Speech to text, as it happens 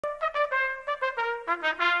You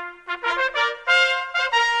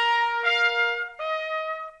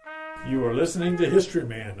are listening to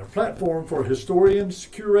Historyman, a platform for historians,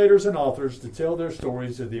 curators, and authors to tell their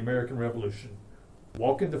stories of the American Revolution,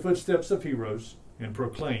 walk in the footsteps of heroes, and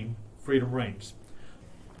proclaim freedom reigns.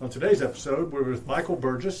 On today's episode, we're with Michael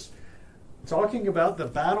Burgess, talking about the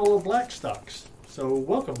Battle of Blackstocks. So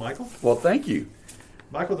welcome, Michael. Well, thank you.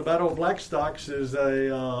 Michael, the Battle of Blackstocks is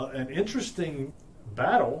an interesting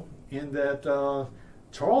battle in that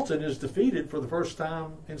Tarleton is defeated for the first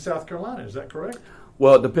time in South Carolina. Is that correct?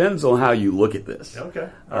 Well, it depends on how you look at this. Okay.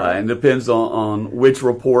 And depends on which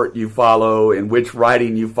report you follow and which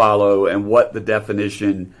writing you follow and what the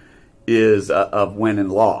definition is of win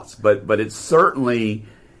and loss. But it certainly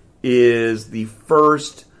is the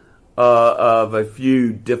first of a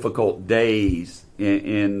few difficult days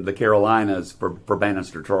in the Carolinas for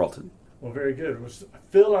Banastre Tarleton. Well, very good.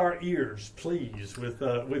 Fill our ears, please,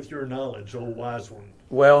 with your knowledge, old wise one.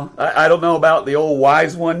 Well, I don't know about the old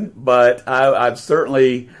wise one, but I've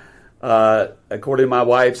certainly, according to my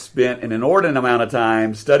wife, spent an inordinate amount of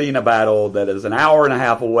time studying a battle that is an hour and a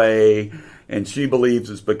half away, and she believes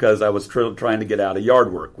it's because I was trying to get out of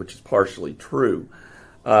yard work, which is partially true.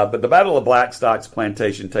 But the Battle of Blackstocks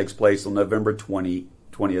Plantation takes place on November 20th,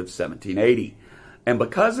 1780. And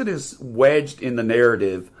because it is wedged in the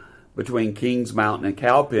narrative between Kings Mountain and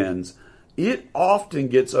Cowpens, it often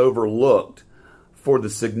gets overlooked for the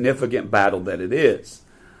significant battle that it is.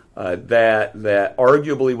 That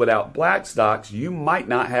arguably without Blackstocks, you might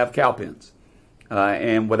not have Cowpens.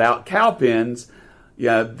 And without Cowpens,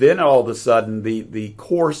 then all of a sudden the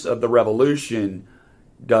course of the revolution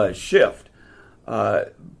does shift.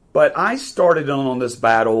 But I started on this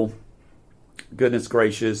battle, goodness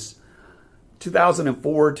gracious,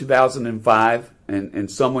 2004, 2005,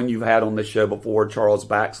 and someone you've had on this show before, Charles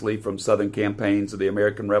Baxley from Southern Campaigns of the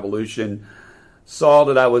American Revolution, saw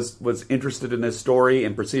that I was interested in this story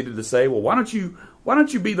and proceeded to say, well, why don't you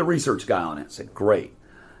be the research guy on it? I said, great.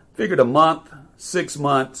 Figured a month, 6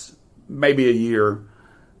 months, maybe a year,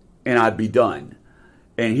 and I'd be done.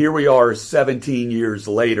 And here we are 17 years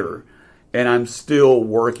later, and I'm still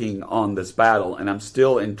working on this battle, and I'm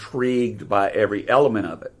still intrigued by every element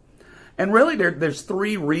of it. And really, there's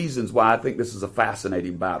three reasons why I think this is a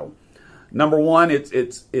fascinating battle. Number one,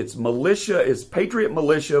 it's militia, it's Patriot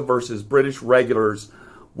militia versus British regulars,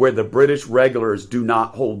 where the British regulars do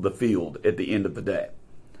not hold the field at the end of the day.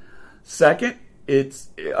 Second, it's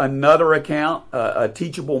another account, a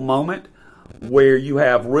teachable moment, where you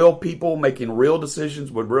have real people making real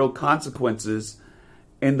decisions with real consequences.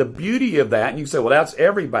 And the beauty of that, and you say, well, that's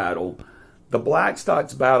every battle. The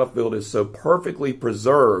Blackstocks battlefield is so perfectly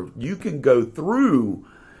preserved. You can go through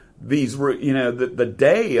these, the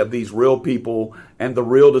day of these real people and the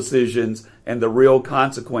real decisions and the real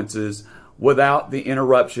consequences without the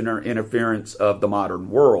interruption or interference of the modern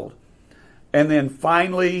world. And then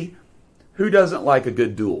finally, who doesn't like a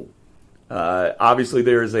good duel? Obviously,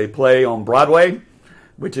 there is a play on Broadway,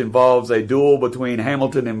 which involves a duel between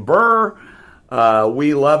Hamilton and Burr.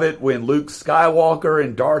 We love it when Luke Skywalker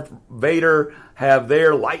and Darth Vader have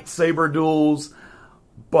their lightsaber duels.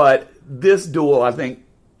 But this duel, I think,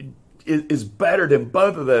 is better than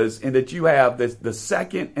both of those in that you have the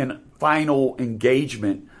second and final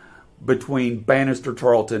engagement between Banastre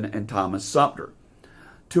Tarleton and Thomas Sumter.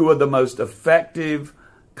 Two of the most effective,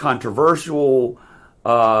 controversial,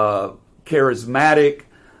 charismatic,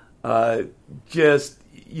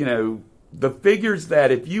 the figures that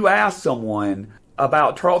if you ask someone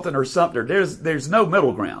about Tarleton or Sumter, there's no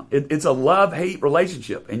middle ground. It's a love-hate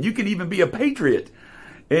relationship. And you can even be a patriot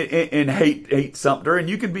and hate Sumter, and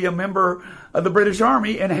you can be a member of the British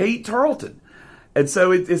Army and hate Tarleton. And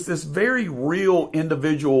so it's this very real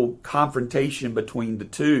individual confrontation between the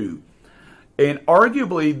two. And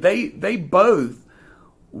arguably, they both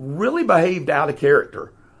really behaved out of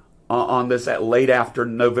character on this at late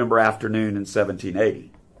November afternoon in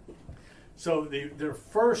 1780. So their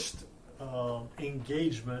first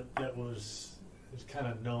engagement that was kind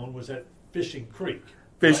of known was at Fishing Creek.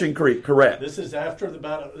 Fishing Creek, correct. This is after the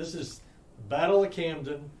battle. This is Battle of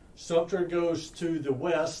Camden. Sumter goes to the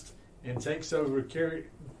west and takes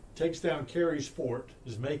down Carey's Fort.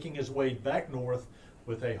 Is making his way back north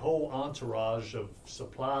with a whole entourage of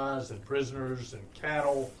supplies and prisoners and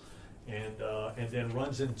cattle, and then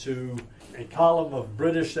runs into a column of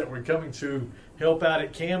British that were coming to help out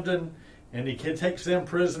at Camden, and he takes them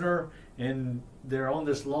prisoner, and they're on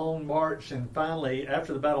this long march, and finally,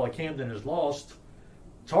 after the Battle of Camden is lost,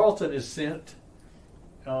 Tarleton is sent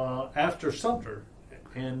after Sumter,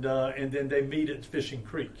 and then they meet at Fishing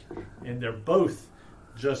Creek, and they're both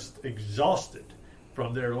just exhausted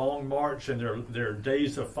from their long march and their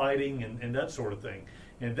days of fighting and that sort of thing.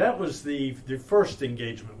 And that was the first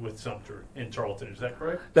engagement with Sumter in Tarleton. Is that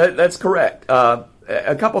correct? That's correct.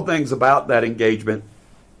 A couple things about that engagement.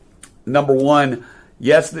 Number one,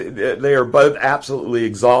 yes, they are both absolutely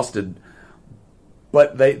exhausted,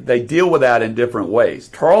 but they deal with that in different ways.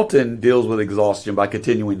 Tarleton deals with exhaustion by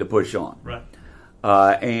continuing to push on.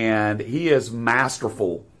 Right. And he is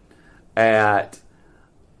masterful at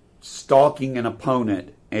stalking an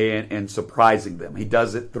opponent and surprising them. He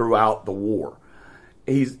does it throughout the war.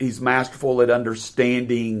 He's masterful at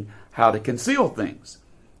understanding how to conceal things,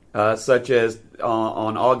 such as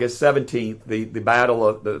on August 17th, the Battle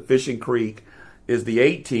of the Fishing Creek is the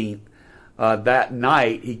 18th. That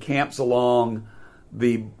night, he camps along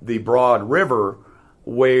the Broad River,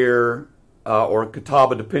 where or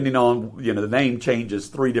Catawba, depending on the name changes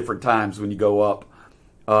 3 different times when you go up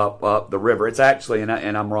the river. It's actually, and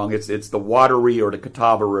I'm wrong, it's the Wateree or the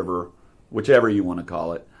Catawba River, whichever you want to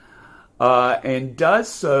call it. And does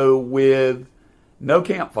so with no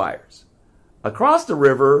campfires. Across the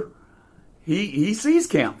river, he sees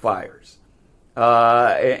campfires,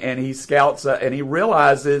 and he scouts, and he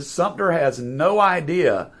realizes Sumter has no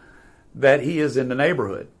idea that he is in the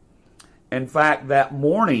neighborhood. In fact, that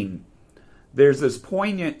morning, there's this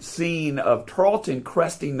poignant scene of Tarleton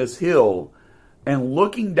cresting this hill and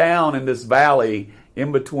looking down in this valley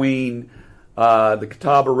in between the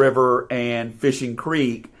Catawba River and Fishing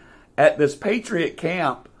Creek, at this Patriot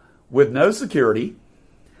camp with no security,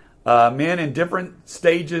 men in different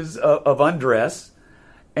stages of undress,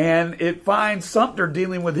 and it finds Sumter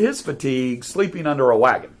dealing with his fatigue, sleeping under a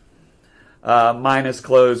wagon, minus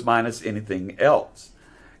clothes, minus anything else.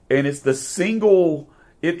 And it's the single,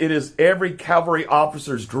 it is every cavalry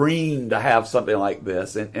officer's dream to have something like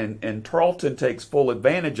this, and Tarleton takes full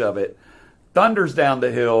advantage of it, thunders down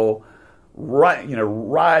the hill,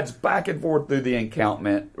 rides back and forth through the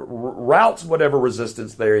encampment, routs whatever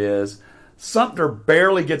resistance there is. Sumter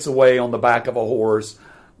barely gets away on the back of a horse,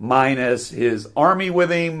 minus his army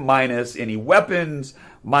with him, minus any weapons,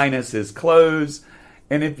 minus his clothes.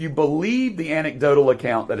 And if you believe the anecdotal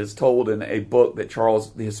account that is told in a book that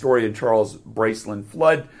the historian Charles Braceland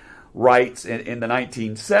Flood writes in the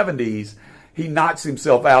 1970s, he knocks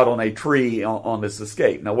himself out on a tree on this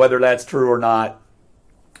escape. Now, whether that's true or not.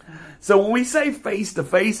 So when we say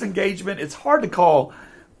face-to-face engagement, it's hard to call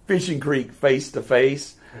Fishing Creek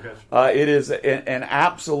face-to-face. It is an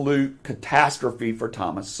absolute catastrophe for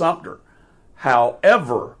Thomas Sumter.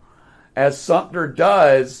 However, as Sumter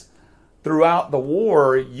does throughout the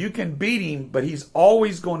war, you can beat him, but he's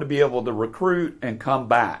always going to be able to recruit and come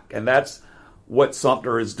back. And that's what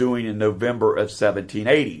Sumter is doing in November of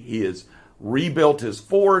 1780. He has rebuilt his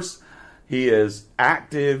force. He is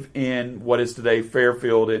active in what is today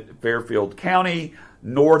Fairfield County,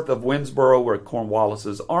 north of Winnsboro, where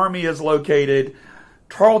Cornwallis's army is located.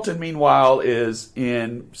 Tarleton, meanwhile, is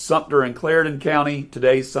in Sumter and Clarendon County,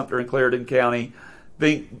 today's Sumter and Clarendon County.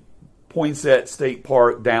 Think Poinsett State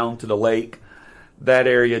Park down to the lake, that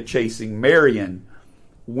area, chasing Marion,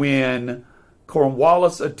 when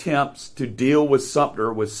Cornwallis attempts to deal with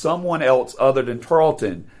Sumter with someone else other than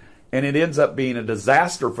Tarleton, and it ends up being a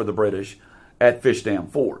disaster for the British at Fish Dam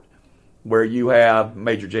Ford, where you have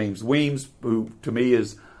Major James Weems, who to me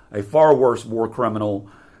is a far worse war criminal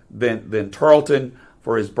than Tarleton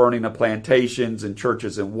for his burning of plantations and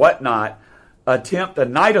churches and whatnot, attempt a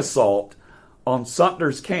night assault on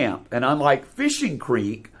Sumter's camp. And unlike Fishing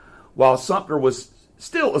Creek, while Sumter was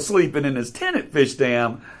still asleep and in his tent at Fish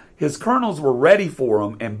Dam, his colonels were ready for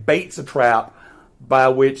him and baits a trap by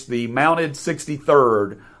which the mounted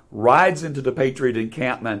 63rd rides into the Patriot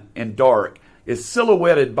encampment in dark, is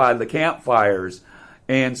silhouetted by the campfires,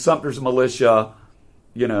 and Sumter's militia,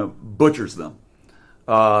 butchers them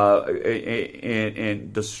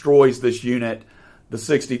and destroys this unit. The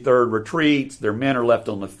 63rd retreats. Their men are left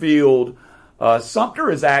on the field.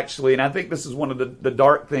 Sumter is actually, and I think this is one of the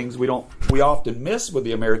dark things we often miss with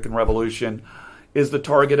the American Revolution, is the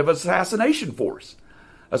target of assassination force.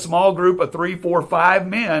 A small group of 3, 4, 5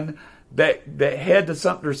 men that head to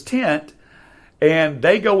Sumter's tent, and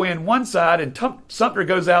they go in one side, and Sumter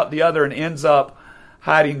goes out the other and ends up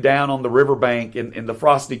hiding down on the riverbank in the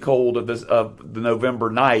frosty cold of the November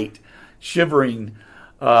night, shivering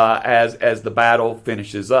as the battle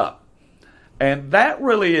finishes up. And that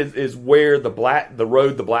really is where the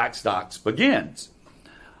road to Blackstocks begins.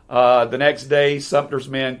 The next day, Sumter's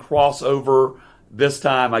men cross over. This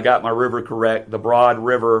time, I got my river correct, the Broad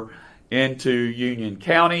River into Union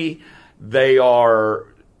County. They are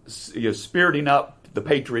spiriting up the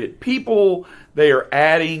Patriot people. They are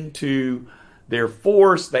adding to their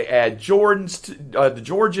force. They add the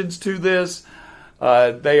Georgians to this.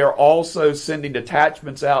 They are also sending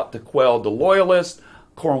detachments out to quell the Loyalists.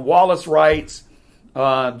 Cornwallis writes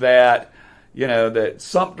that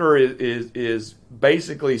Sumter is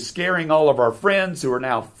basically scaring all of our friends who are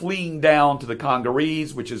now fleeing down to the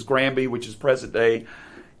Congarese, which is Granby, which is present-day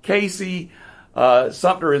Casey.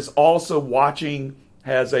 Sumter is also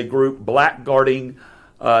has a group blackguarding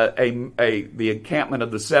the encampment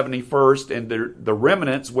of the 71st and the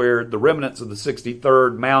remnants, where the remnants of the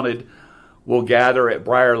 63rd Mounted will gather at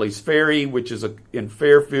Briarley's Ferry, which is in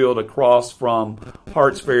Fairfield across from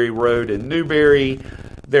Harts Ferry Road in Newberry.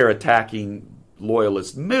 They're attacking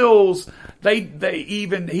Loyalist mills.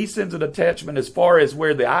 He sends a detachment as far as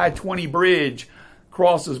where the I-20 bridge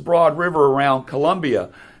crosses Broad River around Columbia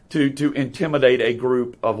to intimidate a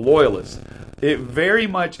group of Loyalists. It very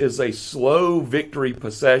much is a slow victory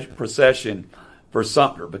procession for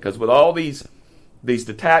Sumter, because with all these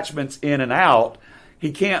detachments in and out,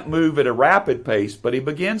 he can't move at a rapid pace, but he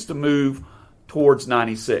begins to move towards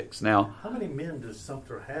 96. Now, how many men does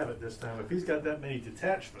Sumter have at this time? If he's got that many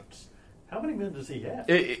detachments, how many men does he have?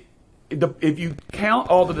 If you count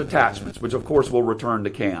all the detachments, which of course will return to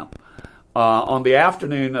camp, on the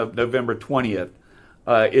afternoon of November 20th,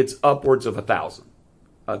 it's upwards of 1,000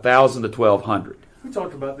 to 1,200. We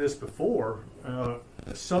talked about this before.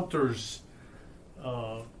 Sumter's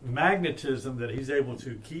magnetism, that he's able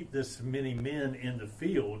to keep this many men in the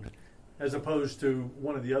field, as opposed to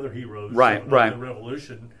one of the other heroes of the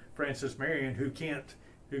Revolution, Francis Marion, who can't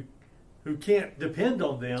depend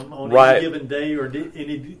on them on any given day or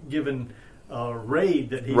any given raid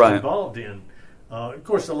that he's involved in. Of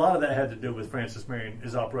course, a lot of that had to do with Francis Marion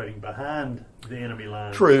is operating behind the enemy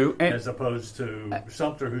line. True. As opposed to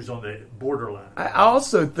Sumter, who's on the borderline. I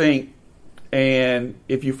also think, and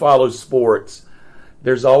if you follow sports,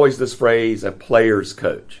 there's always this phrase, a player's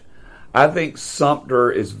coach. I think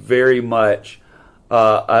Sumter is very much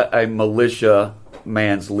a militia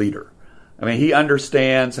man's leader. I mean, he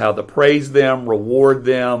understands how to praise them, reward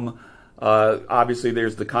them. Obviously,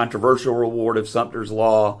 there's the controversial reward of Sumter's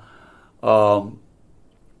Law,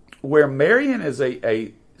 where Marion is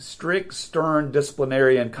a strict, stern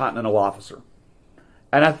disciplinarian Continental officer.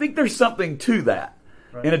 And I think there's something to that,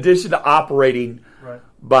 in addition to operating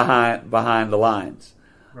behind the lines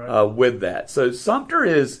with that. So Sumter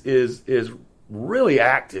is really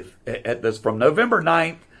active at this from November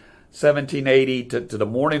 9th, 1780 to the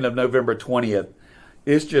morning of November 20th.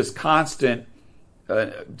 It's just constant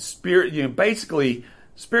basically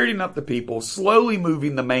spiriting up the people, slowly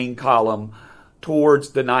moving the main column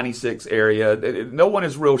towards the 96 area. No one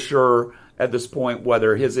is real sure at this point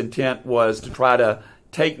whether his intent was to try to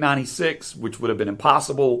take 96, which would have been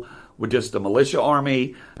impossible with just a militia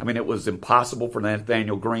army. I mean, it was impossible for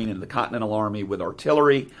Nathaniel Greene and the Continental Army with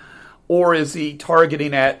artillery. Or is he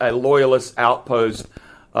targeting at a Loyalist outpost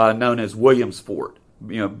known as Williams Fort,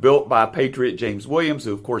 built by Patriot James Williams,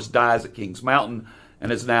 who of course dies at Kings Mountain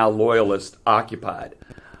and is now Loyalist occupied.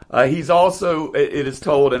 He's also, it is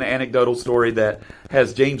told, an anecdotal story that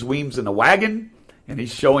has James Weems in a wagon, and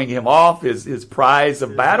he's showing him off his prize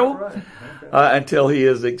of battle until he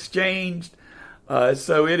is exchanged.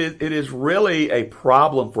 So it is really a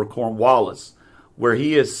problem for Cornwallis, where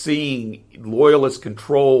he is seeing Loyalist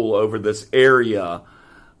control over this area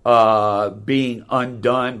being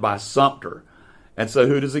undone by Sumter. And so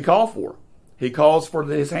who does he call for? He calls for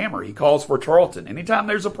his hammer. He calls for Tarleton. Anytime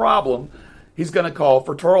there's a problem, he's going to call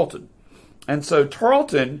for Tarleton. And so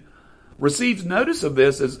Tarleton receives notice of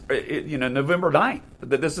this as November 9th,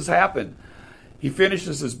 that this has happened. He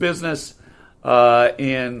finishes his business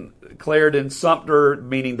in Clarendon, Sumter,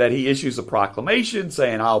 meaning that he issues a proclamation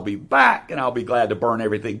saying, I'll be back and I'll be glad to burn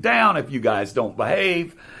everything down if you guys don't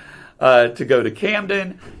behave, to go to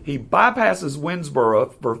Camden. He bypasses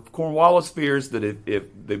Winnsboro, for Cornwallis fears that if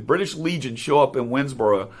the British Legion show up in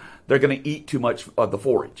Winnsboro, they're going to eat too much of the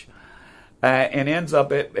forage. And ends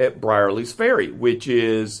up at Briarley's Ferry, which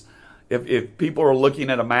is, if people are looking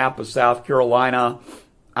at a map of South Carolina,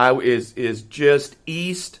 is just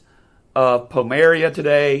east of Pomeria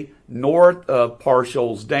today, north of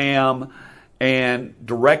Parshall's Dam, and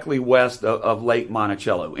directly west of Lake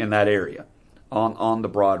Monticello in that area on the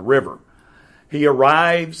Broad River. He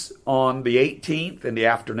arrives on the 18th in the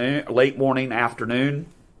afternoon, late morning afternoon,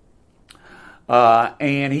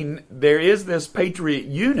 and there is this Patriot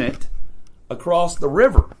unit across the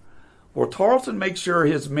river, where Tarleton makes sure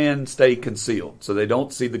his men stay concealed so they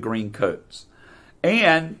don't see the green coats.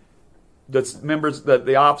 And the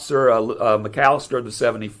officer, McAllister of the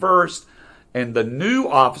 71st, and the new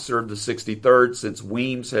officer of the 63rd, since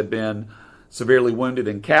Weems had been severely wounded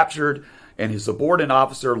and captured, and his subordinate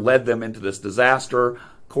officer led them into this disaster.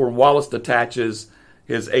 Cornwallis detaches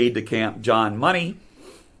his aide-de-camp, John Money,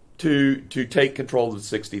 to take control of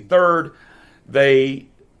the 63rd. They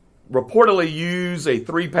reportedly use a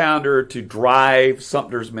 3-pounder to drive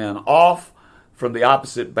Sumter's men off from the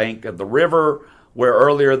opposite bank of the river, where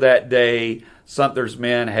earlier that day, Sumter's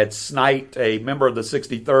men had sniped a member of the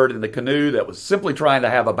 63rd in the canoe that was simply trying to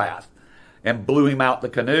have a bath and blew him out the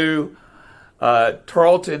canoe.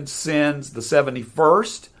 Tarleton sends the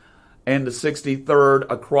 71st and the 63rd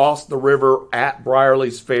across the river at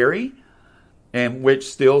Brierley's Ferry, in which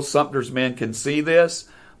still Sumter's men can see this.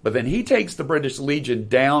 But then he takes the British Legion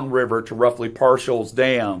downriver to roughly Parshall's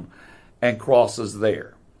Dam and crosses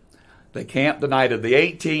there. They camp the night of the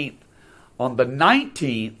 18th. On the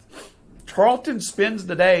 19th, Tarleton spends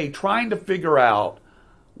the day trying to figure out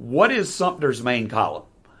what is Sumter's main column,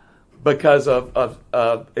 because of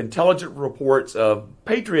intelligence reports of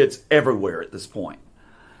Patriots everywhere at this point.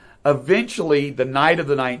 Eventually, the night of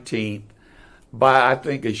the 19th, by I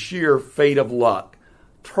think a sheer fate of luck,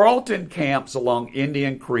 Tarleton camps along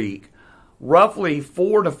Indian Creek, roughly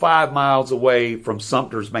 4 to 5 miles away from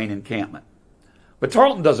Sumter's main encampment. But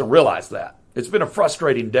Tarleton doesn't realize that. It's been a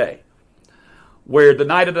frustrating day, where the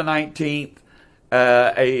night of the 19th,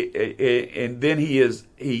 and then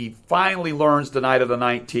he finally learns the night of the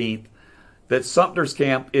 19th that Sumter's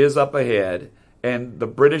camp is up ahead, and the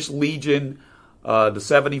British Legion, the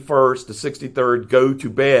 71st, the 63rd, go to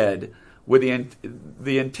bed with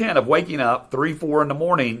the intent of waking up 3, 4 in the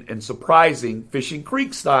morning and surprising, Fishing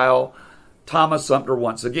Creek style, Thomas Sumter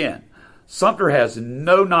once again. Sumter has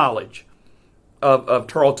no knowledge of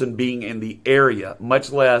Tarleton being in the area,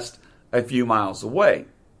 much less a few miles away.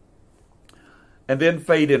 And then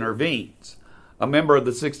fate intervenes. A member of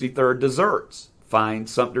the 63rd deserts,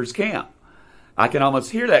 finds Sumter's camp. I can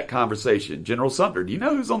almost hear that conversation. General Sumter, do you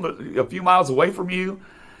know who's a few miles away from you?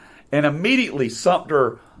 And immediately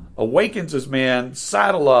Sumter awakens his men,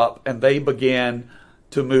 saddle up, and they begin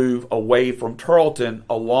to move away from Tarleton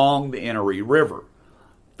along the Enoree River.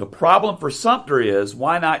 The problem for Sumter is,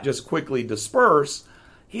 why not just quickly disperse?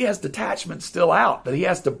 He has detachments still out that he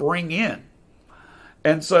has to bring in.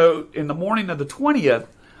 And so in the morning of the 20th,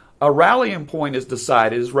 a rallying point is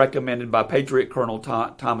decided, is recommended by Patriot Colonel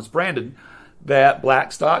Thomas Brandon, that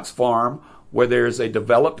Blackstocks Farm, where there's a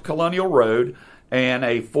developed colonial road and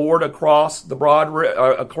a ford across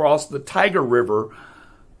the Tiger River,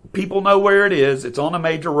 people know where it is. It's on a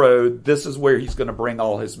major road. This is where he's going to bring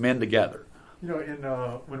all his men together. You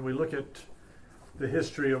know, when we look at the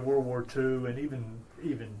history of World War II, and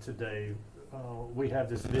even today, we have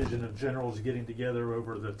this vision of generals getting together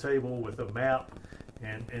over the table with a map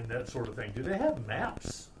and that sort of thing. Do they have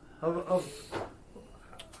maps of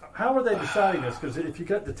how are they deciding this? Because if you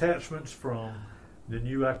got detachments from the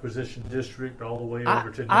new acquisition district all the way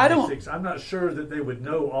over to 96, I'm not sure that they would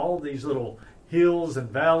know all these little hills and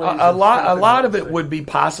valleys. A lot of it would be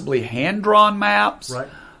possibly hand-drawn maps. Right.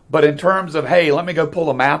 But in terms of, hey, let me go pull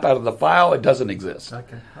a map out of the file, it doesn't exist.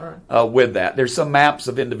 Okay, all right. With that. There's some maps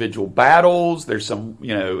of individual battles. There's some,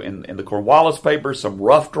 in the Cornwallis papers, some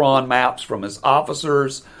rough-drawn maps from his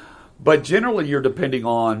officers. But generally, you're depending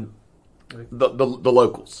on the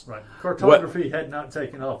locals. Right. Cartography had not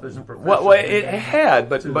taken off as a profession. Well, it had,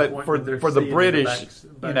 but for the British,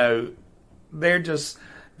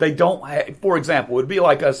 they don't have, for example, it would be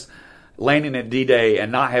like us landing at D-Day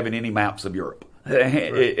and not having any maps of Europe.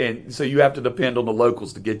 Right. And so you have to depend on the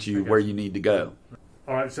locals to get you where you need to go.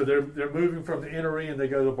 All right, so they're moving from the Enoree and they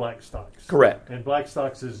go to Blackstocks. Correct. And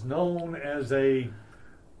Blackstocks is known as a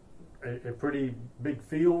pretty big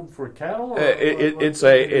field for cattle.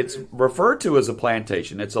 It's referred to as a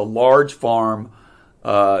plantation. It's a large farm,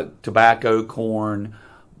 tobacco, corn,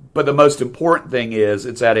 but the most important thing is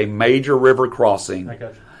it's at a major river crossing. I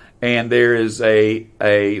got you. And there is a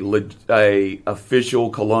official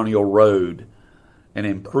colonial road, an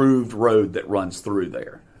improved road that runs through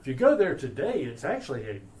there. If you go there today, it's actually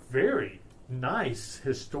a very nice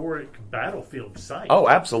historic battlefield site. Oh,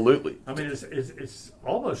 absolutely. I mean, it's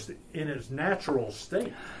almost in its natural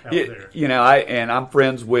state out there. I'm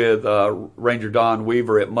friends with Ranger Don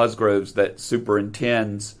Weaver at Musgroves that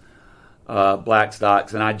superintends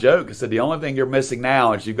Blackstocks, and I joke, I said, the only thing you're missing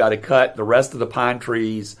now is you've got to cut the rest of the pine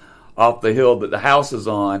trees off the hill that the house is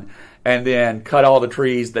on, and then cut all the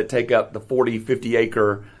trees that take up the 40, 50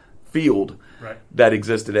 acre field that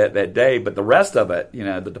existed at that day. But the rest of it,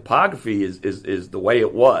 the topography is the way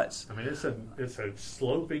it was. I mean, it's a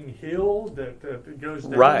sloping hill that goes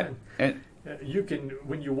down. Right. And you can,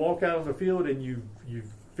 when you walk out on the field and you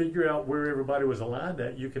figure out where everybody was aligned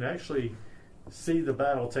at, you can actually see the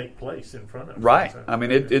battle take place in front of you. Right. So, I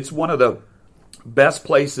mean, it's one of the best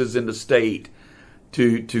places in the state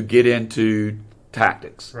to get into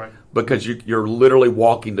tactics, Right. because you're literally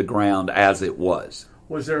walking the ground as it was.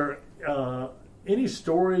 Was there any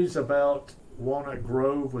stories about Walnut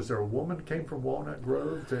Grove? Was there a woman that came from Walnut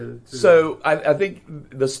Grove to So I think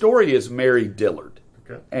the story is Mary Dillard.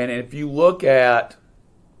 Okay. And if you look at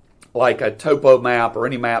like a topo map or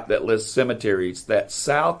any map that lists cemeteries, that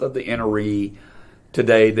south of the Innery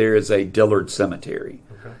today there is a Dillard cemetery.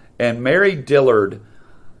 Okay. And Mary Dillard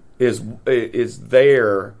is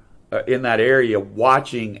there in that area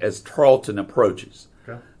watching as Tarleton approaches.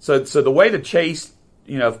 Okay. So the way to chase,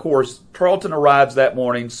 of course, Tarleton arrives that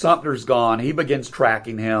morning. Sumter's gone. He begins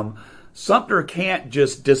tracking him. Sumter can't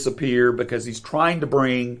just disappear because he's trying to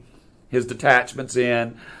bring his detachments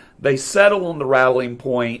in. They settle on the rallying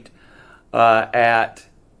point at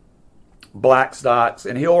Blackstocks,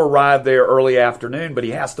 and he'll arrive there early afternoon, but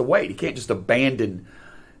he has to wait. He can't just abandon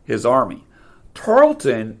his army.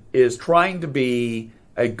 Tarleton is trying to be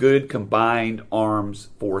a good combined arms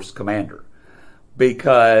force commander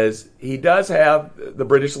because he does have the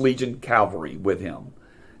British Legion cavalry with him.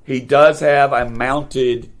 He does have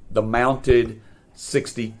the mounted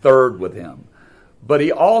 63rd with him. But he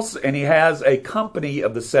has a company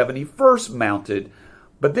of the 71st mounted,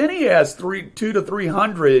 but then he has 200 to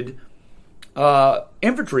 300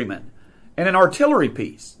 infantrymen and an artillery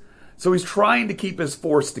piece. So he's trying to keep his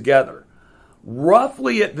force together.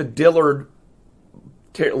 Roughly at the Dillard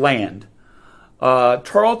land,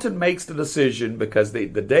 Tarleton makes the decision, because the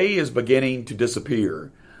day is beginning to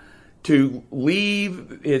disappear, to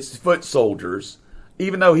leave his foot soldiers,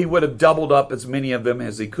 even though he would have doubled up as many of them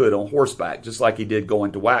as he could on horseback, just like he did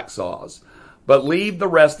going to Waxhaws. But leave the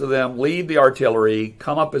rest of them, leave the artillery,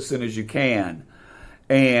 come up as soon as you can,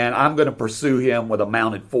 and I'm going to pursue him with a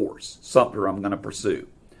mounted force. Sumter I'm going to pursue.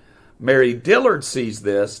 Mary Dillard sees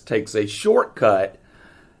this, takes a shortcut,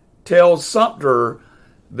 tells Sumter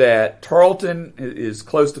that Tarleton is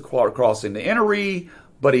close to crossing the Innery,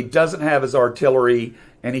 but he doesn't have his artillery,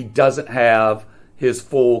 and he doesn't have his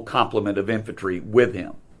full complement of infantry with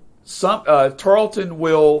him. Tarleton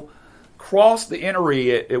will cross the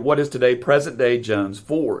Innery at what is today present-day Jones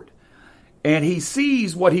Ford. And he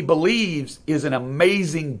sees what he believes is an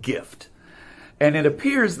amazing gift. And it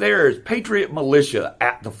appears there is Patriot militia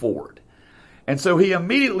at the ford. And so he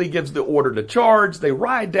immediately gives the order to charge. They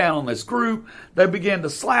ride down on this group. They begin to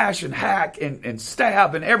slash and hack and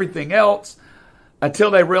stab and everything else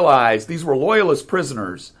until they realize these were Loyalist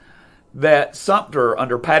prisoners that Sumter,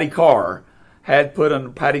 under Patty Carr, had put under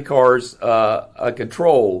Patty Carr's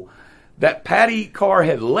control, that Patty Carr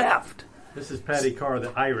had left. This is Patty Carr,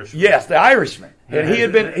 the Irishman. Yes, the Irishman. And he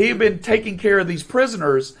had been taking care of these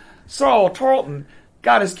prisoners. Saw Tarleton,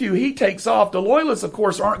 got his cue. He takes off. The Loyalists, of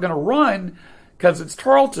course, aren't going to run because it's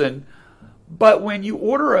Tarleton. But when you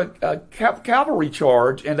order a cavalry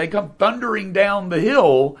charge and they come thundering down the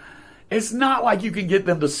hill, it's not like you can get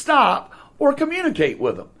them to stop or communicate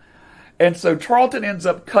with them. And so Tarleton ends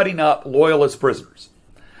up cutting up Loyalist prisoners.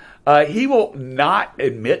 He will not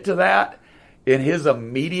admit to that in his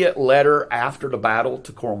immediate letter after the battle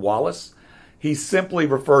to Cornwallis. He simply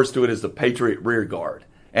refers to it as the Patriot rear guard.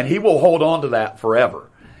 And he will hold on to that forever,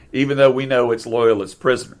 even though we know it's Loyalist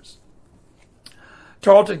prisoners.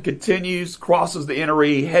 Tarleton continues, crosses the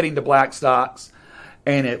Innery, heading to Blackstocks.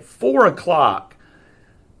 And at 4 o'clock,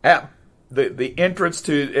 at the entrance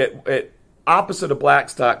at opposite of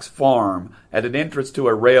Blackstock's farm, at an entrance to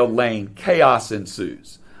a railed lane, chaos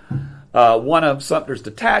ensues. One of Sumter's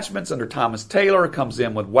detachments under Thomas Taylor comes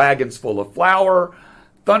in with wagons full of flour,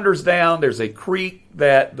 thunders down. There's a creek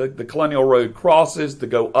that the Colonial Road crosses to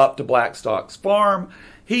go up to Blackstock's farm.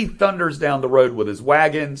 He thunders down the road with his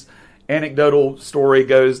wagons. Anecdotal story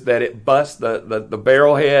goes that it busts the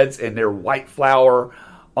barrel heads and their white flour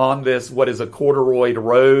on this, what is a corduroy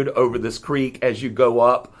road over this creek as you go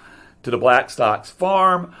up to the Blackstocks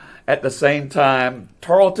farm. At the same time,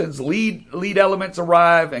 Tarleton's lead elements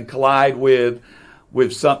arrive and collide with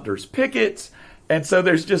Sumter's pickets. And so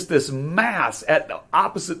there's just this mass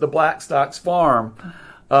opposite the Blackstocks farm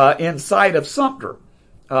in sight of Sumter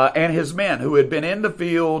and his men who had been in the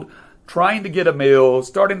field trying to get a meal,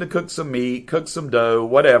 starting to cook some meat, cook some dough,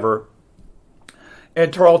 whatever.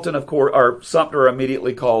 And Tarleton, of course, or Sumter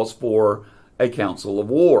immediately calls for a council of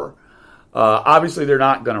war. Obviously, they're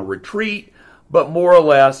not going to retreat, but more or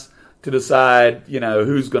less to decide,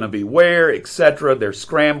 who's going to be where, etc. They're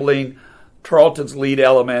scrambling. Tarleton's lead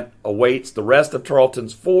element awaits the rest of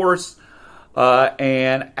Tarleton's force.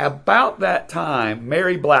 And about that time,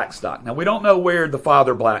 Mary Blackstock. Now, we don't know where the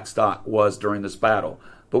father Blackstock was during this battle,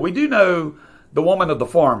 but we do know the woman of the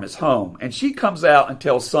farm is home, and she comes out and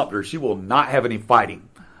tells Sumter she will not have any fighting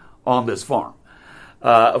on this farm.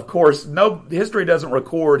 Of course, no history doesn't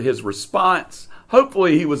record his response.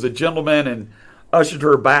 Hopefully he was a gentleman and ushered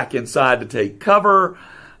her back inside to take cover.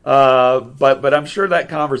 But I'm sure that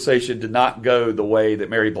conversation did not go the way that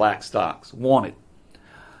Mary Blackstocks wanted.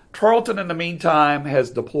 Tarleton, in the meantime, has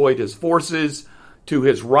deployed his forces to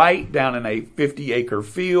his right down in a 50-acre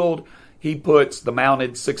field. He puts the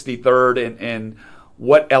mounted 63rd and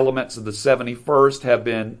what elements of the 71st have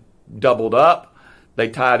been doubled up. They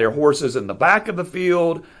tie their horses in the back of the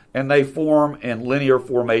field, and they form in linear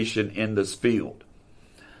formation in this field.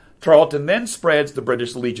 Tarleton then spreads the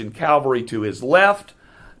British Legion cavalry to his left,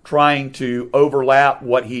 trying to overlap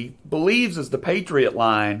what he believes is the Patriot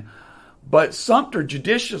line, but Sumter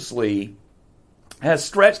judiciously has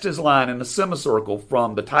stretched his line in a semicircle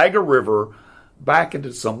from the Tiger River back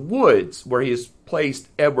into some woods where he has placed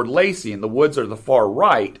Edward Lacy, and the woods are the far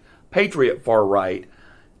right, Patriot far right.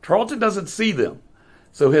 Tarleton doesn't see them.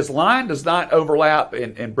 So his line does not overlap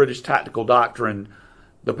in British tactical doctrine,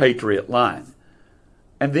 the Patriot line.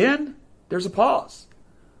 And then there's a pause.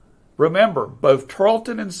 Remember, both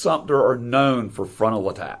Tarleton and Sumter are known for frontal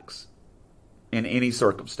attacks in any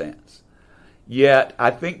circumstance. Yet,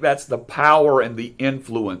 I think that's the power and the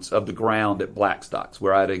influence of the ground at Blackstocks,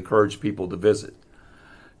 where I'd encourage people to visit.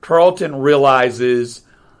 Tarleton realizes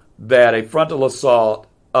that a frontal assault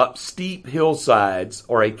up steep hillsides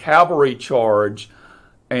or a cavalry charge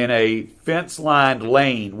in a fence-lined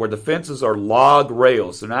lane where the fences are log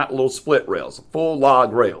rails, they're not little split rails, full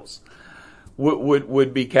log rails,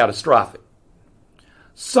 would be catastrophic.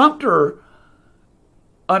 Sumter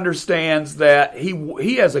understands that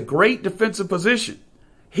he has a great defensive position.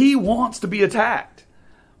 He wants to be attacked.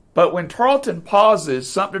 But when Tarleton pauses,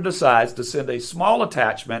 Sumter decides to send a small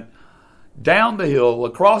attachment down the hill,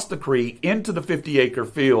 across the creek, into the 50-acre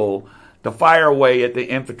field to fire away at the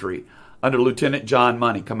infantry under Lieutenant John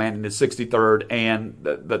Money, commanding the 63rd and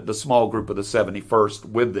the small group of the 71st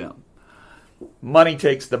with them. Money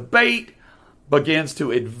takes the bait, begins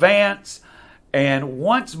to advance, and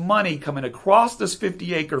once Money coming across this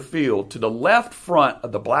 50-acre field to the left front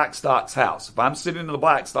of the Blackstocks house, if I'm sitting in the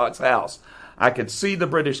Blackstocks house, I can see the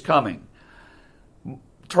British coming.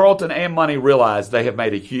 Tarleton and Money realize they have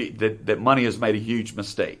made that Money has made a huge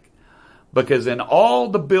mistake. Because in all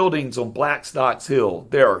the buildings on Blackstocks Hill,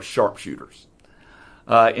 there are sharpshooters.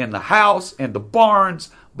 In the house, in the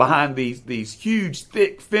barns, behind these huge,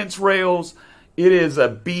 thick fence rails, it is a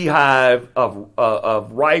beehive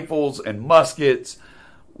of rifles and muskets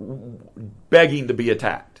begging to be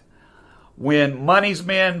attacked. When Money's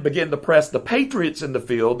men begin to press the Patriots in the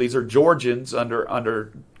field, these are Georgians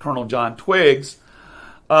under Colonel John Twiggs,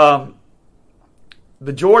 the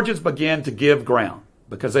Georgians begin to give ground,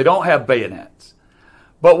 because they don't have bayonets.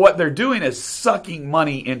 But what they're doing is sucking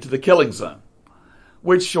Money into the killing zone,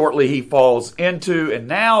 which shortly he falls into, and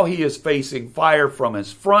now he is facing fire from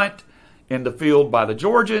his front in the field by the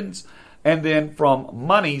Georgians, and then from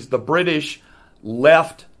Money's, the British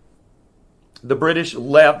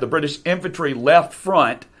infantry left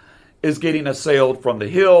front is getting assailed from the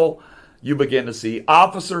hill. You begin to see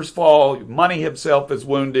officers fall. Money himself is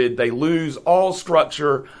wounded. They lose all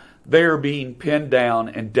structure. They are being pinned down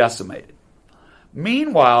and decimated.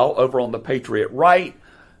 Meanwhile, over on the Patriot right,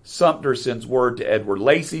 Sumter sends word to Edward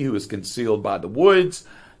Lacy, who is concealed by the woods,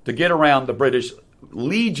 to get around the British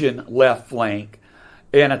Legion left flank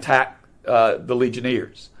and attack the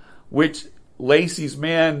Legionnaires, which Lacy's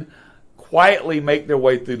men quietly make their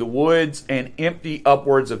way through the woods and empty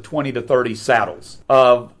upwards of 20 to 30 saddles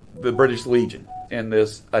of the British Legion in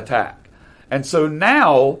this attack. And so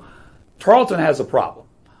now Tarleton has a problem.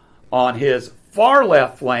 On his far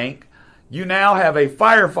left flank, you now have a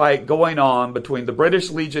firefight going on between the British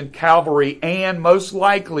Legion cavalry and most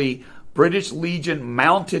likely British Legion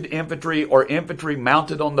mounted infantry or infantry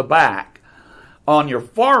mounted on the back. On your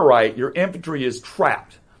far right, your infantry is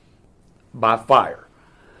trapped by fire.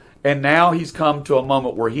 And now he's come to a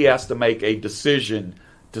moment where he has to make a decision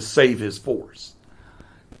to save his force.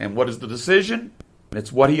 And what is the decision?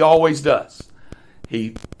 It's what he always does.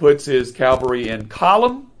 He puts his cavalry in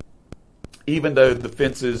column. Even though the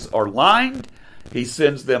fences are lined, he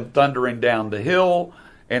sends them thundering down the hill,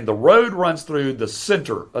 and the road runs through the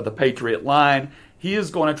center of the Patriot line. He is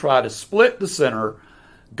going to try to split the center,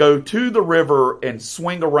 go to the river, and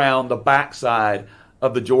swing around the backside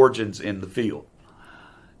of the Georgians in the field.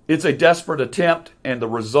 It's a desperate attempt, and the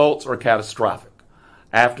results are catastrophic.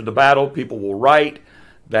 After the battle, people will write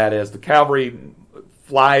that as the cavalry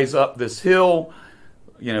flies up this hill,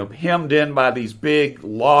 hemmed in by these big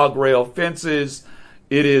log rail fences,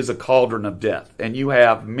 it is a cauldron of death. And you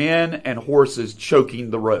have men and horses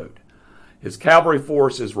choking the road. His cavalry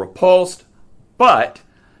force is repulsed, but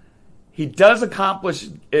he does accomplish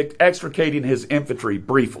extricating his infantry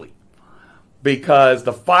briefly, because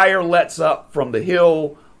the fire lets up from the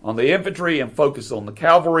hill on the infantry and focuses on the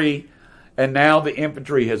cavalry. And now the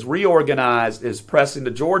infantry has reorganized, is pressing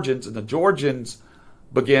the Georgians, and the Georgians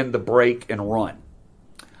begin to break and run.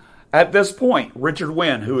 At this point, Richard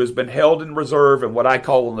Wynn, who has been held in reserve in what I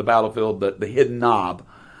call on the battlefield the hidden knob,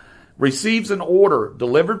 receives an order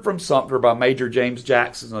delivered from Sumter by Major James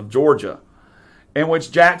Jackson of Georgia, in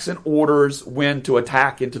which Jackson orders Wynn to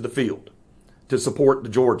attack into the field to support the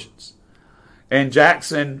Georgians. And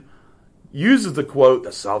Jackson uses the quote,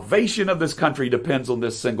 "The salvation of this country depends on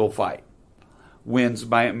this single fight." Wynn's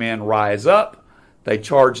men rise up, they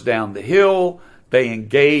charge down the hill, they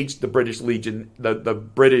engage the British Legion, the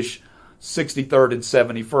British 63rd and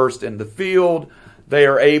 71st in the field. They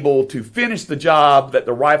are able to finish the job that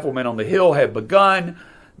the riflemen on the hill had begun.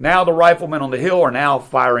 Now the riflemen on the hill are now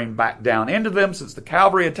firing back down into them, since the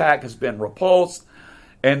cavalry attack has been repulsed.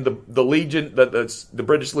 And the Legion, the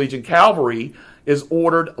British Legion cavalry is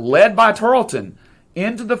ordered, led by Tarleton,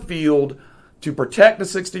 into the field to protect the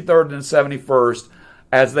 63rd and 71st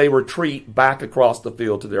as they retreat back across the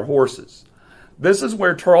field to their horses. This is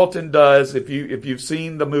where Tarleton does, if you've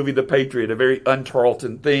seen the movie The Patriot, a very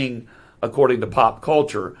un-Tarleton thing according to pop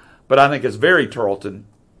culture, but I think it's very Tarleton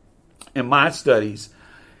in my studies.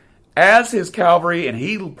 As his cavalry, and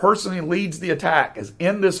he personally leads the attack, is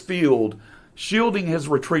in this field, shielding his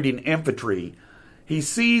retreating infantry, he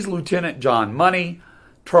sees Lieutenant John Money.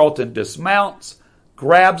 Tarleton dismounts,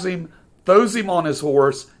 grabs him, throws him on his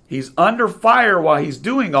horse. He's under fire while he's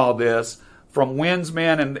doing all this from Wynn's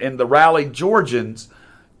men and the rallied Georgians,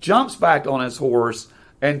 jumps back on his horse,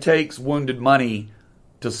 and takes wounded Money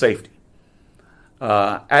to safety.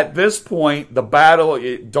 At this point, the battle,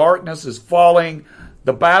 darkness is falling.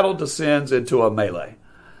 The battle descends into a melee.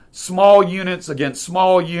 Small units against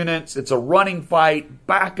small units. It's a running fight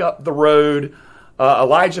back up the road.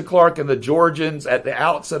 Elijah Clark and the Georgians at the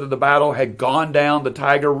outset of the battle had gone down the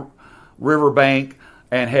Tiger River bank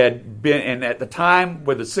and had been, and at the time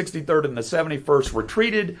where the 63rd and the 71st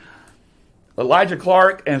retreated, Elijah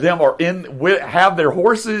Clark and them are have their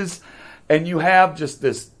horses, and you have just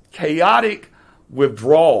this chaotic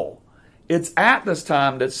withdrawal. It's at this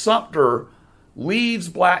time that Sumter leaves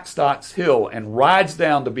Blackstocks Hill and rides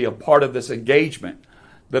down to be a part of this engagement,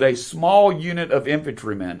 that a small unit of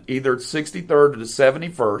infantrymen, either 63rd or the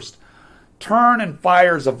 71st, turn and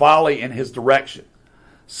fires a volley in his direction.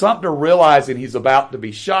 Sumter, realizing he's about to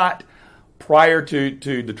be shot prior to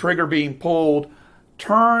the trigger being pulled,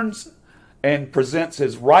 turns and presents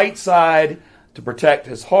his right side to protect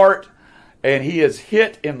his heart, and he is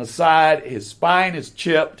hit in the side, his spine is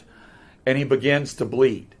chipped, and he begins to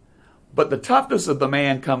bleed. But the toughness of the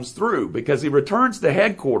man comes through, because he returns to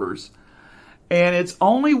headquarters, and it's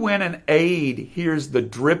only when an aide hears the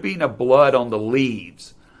dripping of blood on the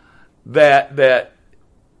leaves that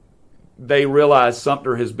they realize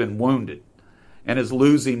Sumter has been wounded and is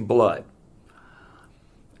losing blood.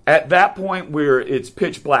 At that point, where it's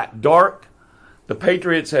pitch black dark, the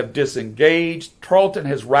Patriots have disengaged. Tarleton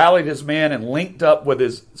has rallied his men and linked up with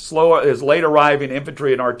his late arriving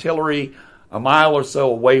infantry and artillery a mile or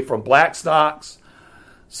so away from Blackstocks.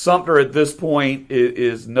 Sumter at this point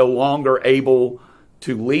is no longer able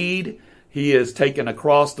to lead. He is taken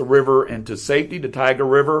across the river into safety, the Tiger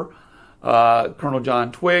River. Colonel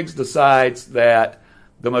John Twiggs decides that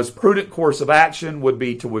the most prudent course of action would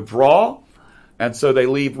be to withdraw. And so they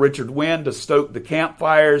leave Richard Wynn to stoke the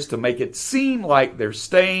campfires to make it seem like they're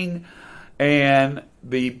staying. And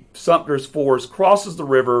the Sumter's force crosses the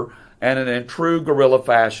river and in true guerrilla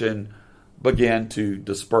fashion begin to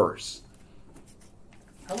disperse.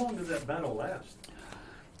 How long did that battle last?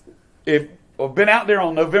 I've been out there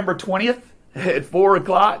on November 20th at 4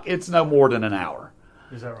 o'clock. It's no more than an hour.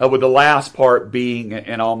 Is that right? With the last part being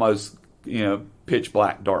in almost pitch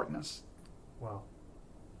black darkness. Wow.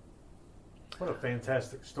 What a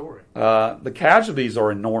fantastic story. The casualties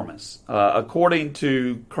are enormous. According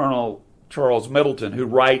to Colonel Charles Middleton, who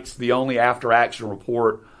writes the only after-action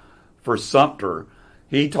report for Sumter,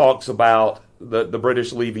 he talks about the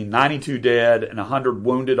British leaving 92 dead and 100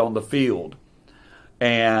 wounded on the field,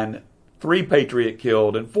 and 3 Patriot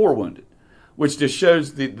killed and 4 wounded, which just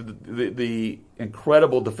shows the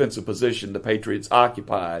incredible defensive position the Patriots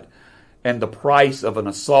occupied and the price of an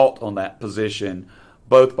assault on that position,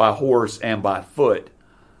 both by horse and by foot,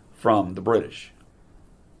 from the British.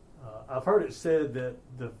 I've heard it said that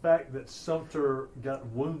the fact that Sumter got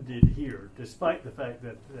wounded here, despite the fact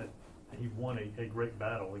that he won a great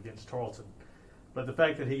battle against Tarleton. But the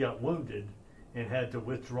fact that he got wounded and had to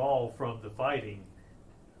withdraw from the fighting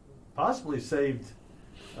possibly saved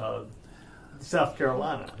South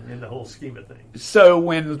Carolina in the whole scheme of things. So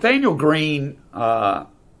when Nathaniel Greene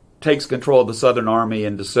takes control of the Southern Army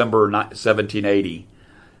in December 1780,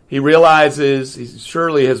 he realizes, he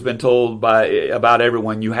surely has been told about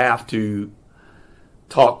everyone, you have to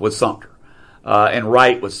talk with Sumter and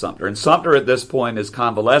write with Sumter. And Sumter at this point is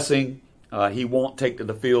convalescing. He won't take to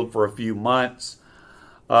the field for a few months.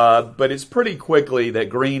 But it's pretty quickly that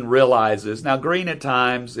Greene realizes. Now, Greene at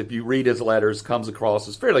times, if you read his letters, comes across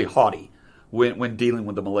as fairly haughty when dealing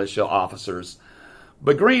with the militia officers.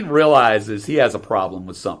 But Greene realizes he has a problem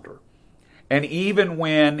with Sumter. And even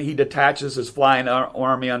when he detaches his flying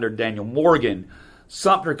army under Daniel Morgan,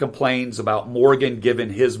 Sumter complains about Morgan giving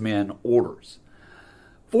his men orders.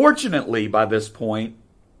 Fortunately, by this point,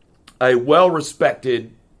 a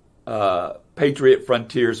well-respected patriot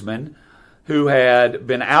frontiersman who had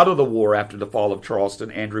been out of the war after the fall of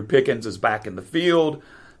Charleston, Andrew Pickens, is back in the field,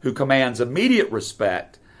 who commands immediate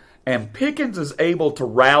respect. And Pickens is able to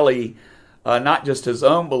rally not just his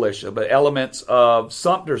own militia, but elements of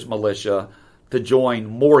Sumter's militia to join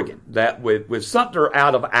Morgan. That with Sumter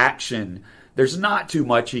out of action, there's not too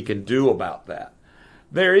much he can do about that.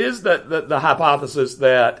 There is the hypothesis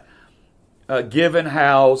that given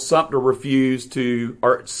how Sumter refused to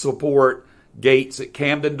support Gates at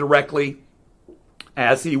Camden directly,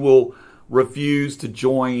 as he will refuse to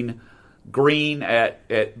join Greene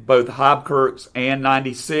at both Hobkirk's and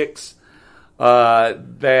 96,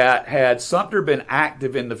 that had Sumter been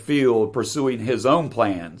active in the field pursuing his own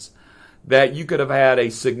plans, that you could have had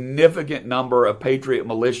a significant number of Patriot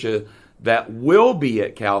militia that will be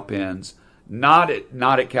at Cowpens, not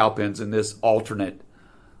at Cowpens in this alternate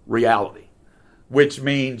reality, which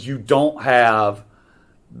means you don't have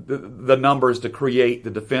the numbers to create the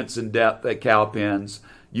defense in depth at Cowpens.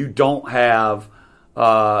 You don't have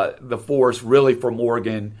the force really for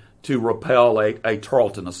Morgan to repel a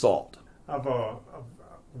Tarleton assault. I've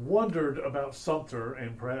wondered about Sumter,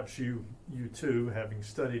 and perhaps you too, having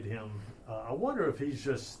studied him. I wonder if he's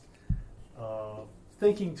just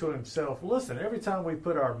thinking to himself, listen, every time we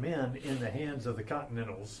put our men in the hands of the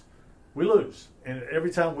Continentals, we lose. And every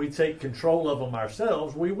time we take control of them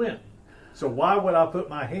ourselves, we win. So why would I put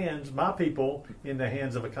my people, in the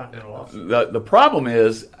hands of a Continental officer? The problem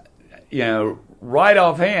is, right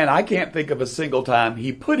offhand, I can't think of a single time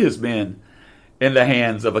he put his men in the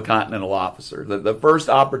hands of a Continental officer. The first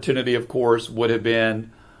opportunity, of course, would have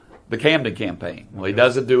been the Camden campaign. Well, he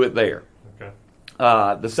doesn't do it there. Okay.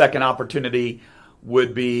 The second opportunity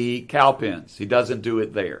would be Cowpens. He doesn't do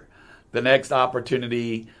it there. The next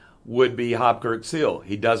opportunity would be Hobkirk's Hill.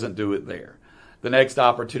 He doesn't do it there. The next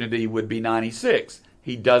opportunity would be 96.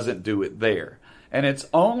 He doesn't do it there. And it's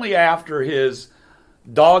only after his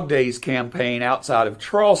Dog Days campaign outside of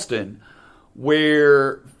Charleston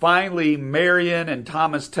where finally Marion and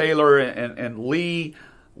Thomas Taylor and Lee,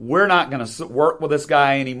 we're not going to work with this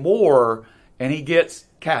guy anymore, and he gets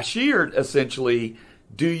cashiered essentially.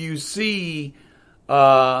 Do you see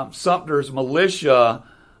Sumter's militia,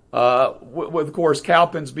 with of course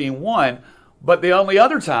Cowpens being one, but the only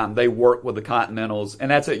other time they work with the Continentals,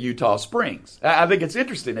 and that's at Eutaw Springs. I think it's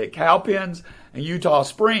interesting. At Cowpens and Eutaw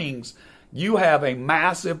Springs, you have a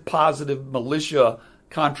massive positive militia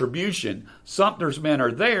contribution. Sumter's men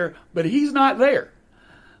are there, but he's not there.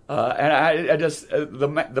 And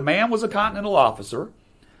the man was a Continental officer.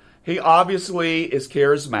 He obviously is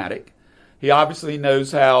charismatic. He obviously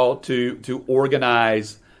knows how to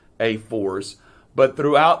organize a force. But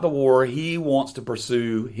throughout the war, he wants to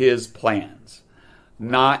pursue his plans,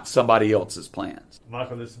 not somebody else's plans.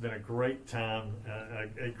 Michael, this has been a great time,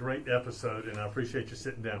 a great episode, and I appreciate you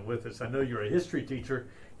sitting down with us. I know you're a history teacher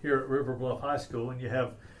here at River Bluff High School, and you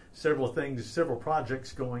have several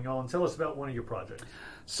projects going on. Tell us about one of your projects.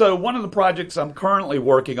 So one of the projects I'm currently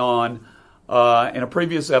working on, in a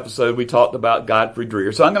previous episode, we talked about Godfrey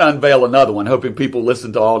Dreer. So I'm going to unveil another one, hoping people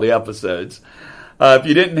listen to all the episodes. If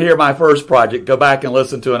you didn't hear my first project, go back and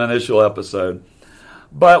listen to an initial episode.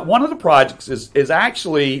 But one of the projects is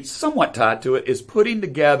actually somewhat tied to it, is putting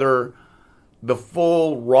together the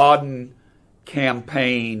full Rawdon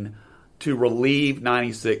campaign to relieve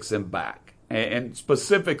 96 and back, and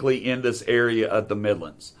specifically in this area of the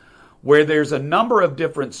Midlands, where there's a number of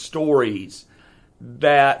different stories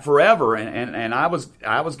that forever, and I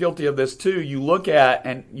was guilty of this too, you look at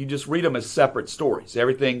and you just read them as separate stories.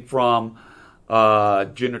 Everything from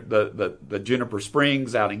the Juniper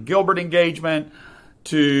Springs out in Gilbert engagement,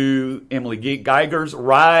 to Emily Geiger's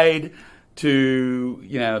ride, to,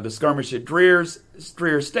 the skirmish at Dreer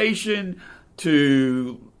Station,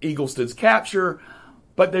 to Eagleston's capture.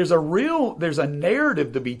 But there's a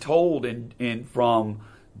narrative to be told from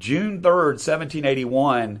June 3rd,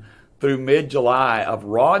 1781 through mid-July of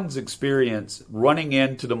Rawdon's experience running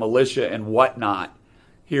into the militia and whatnot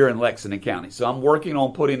here in Lexington County. So I'm working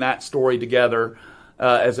on putting that story together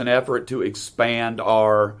as an effort to expand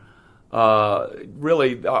our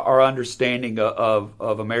understanding of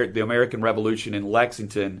the American Revolution in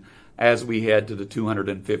Lexington as we head to the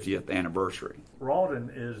 250th anniversary.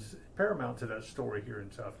 Rawdon is paramount to that story here in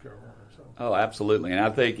South Carolina. So. Oh, absolutely. And I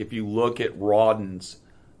think if you look at Rawdon's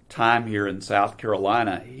time here in South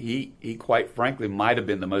Carolina, he quite frankly might have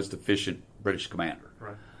been the most efficient British commander.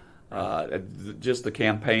 Right. Just the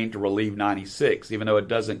campaign to relieve 96, even though it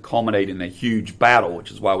doesn't culminate in a huge battle, which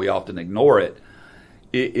is why we often ignore it,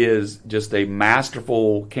 it is just a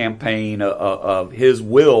masterful campaign of his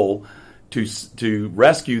will to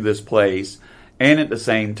rescue this place, and at the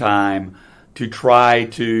same time to try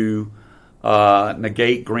to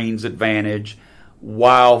negate Greene's advantage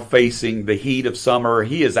while facing the heat of summer.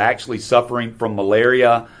 He is actually suffering from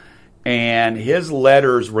malaria, and his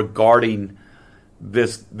letters regarding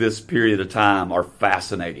this period of time are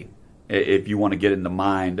fascinating if you want to get in the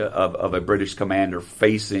mind of a British commander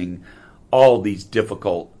facing all these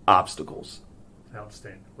difficult obstacles.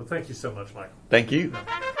 Outstanding. Well, thank you so much, Michael. Thank you.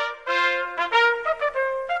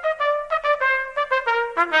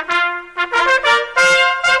 Yeah.